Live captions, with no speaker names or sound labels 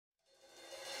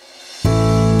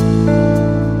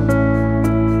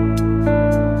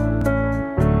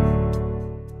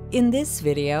In this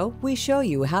video, we show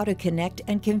you how to connect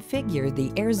and configure the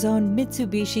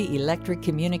Airzone-Mitsubishi Electric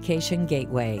Communication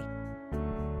Gateway.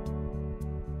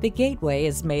 The gateway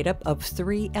is made up of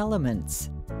 3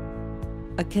 elements: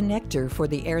 a connector for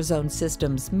the Airzone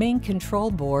system's main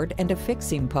control board and a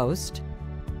fixing post,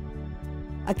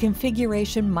 a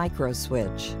configuration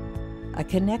microswitch, a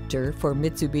connector for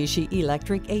Mitsubishi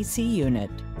Electric AC unit.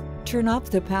 Turn off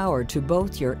the power to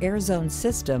both your Airzone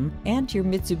system and your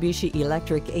Mitsubishi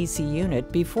Electric AC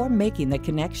unit before making the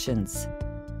connections.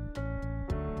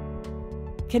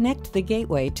 Connect the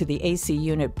gateway to the AC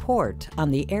unit port on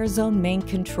the Airzone main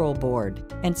control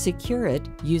board and secure it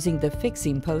using the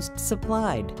fixing post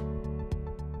supplied.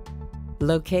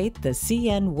 Locate the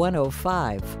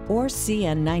CN105 or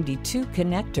CN92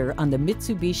 connector on the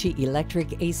Mitsubishi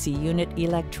Electric AC unit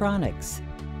electronics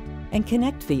and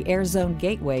connect the Airzone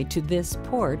gateway to this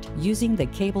port using the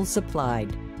cable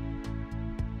supplied.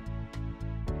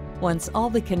 Once all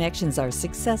the connections are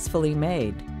successfully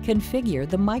made, configure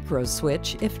the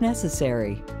microswitch if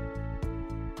necessary.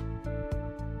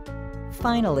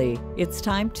 Finally, it's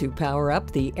time to power up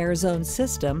the Airzone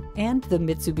system and the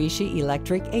Mitsubishi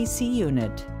Electric AC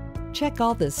unit. Check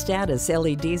all the status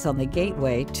LEDs on the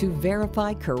gateway to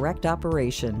verify correct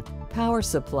operation. Power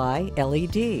supply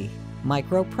LED,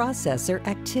 microprocessor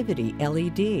activity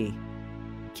LED,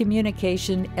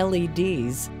 communication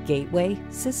LEDs, gateway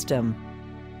system,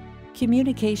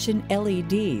 communication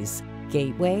LEDs,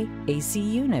 gateway AC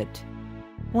unit.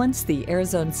 Once the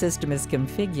Airzone system is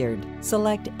configured,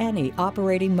 select any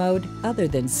operating mode other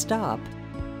than stop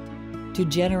to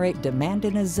generate demand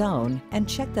in a zone and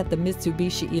check that the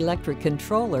Mitsubishi Electric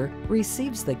controller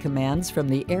receives the commands from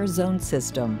the Airzone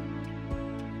system.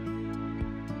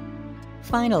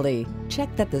 Finally,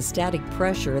 check that the static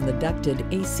pressure in the ducted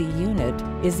AC unit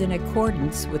is in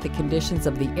accordance with the conditions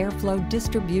of the airflow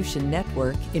distribution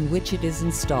network in which it is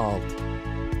installed.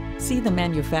 See the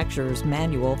manufacturer's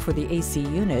manual for the AC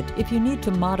unit if you need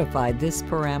to modify this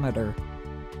parameter.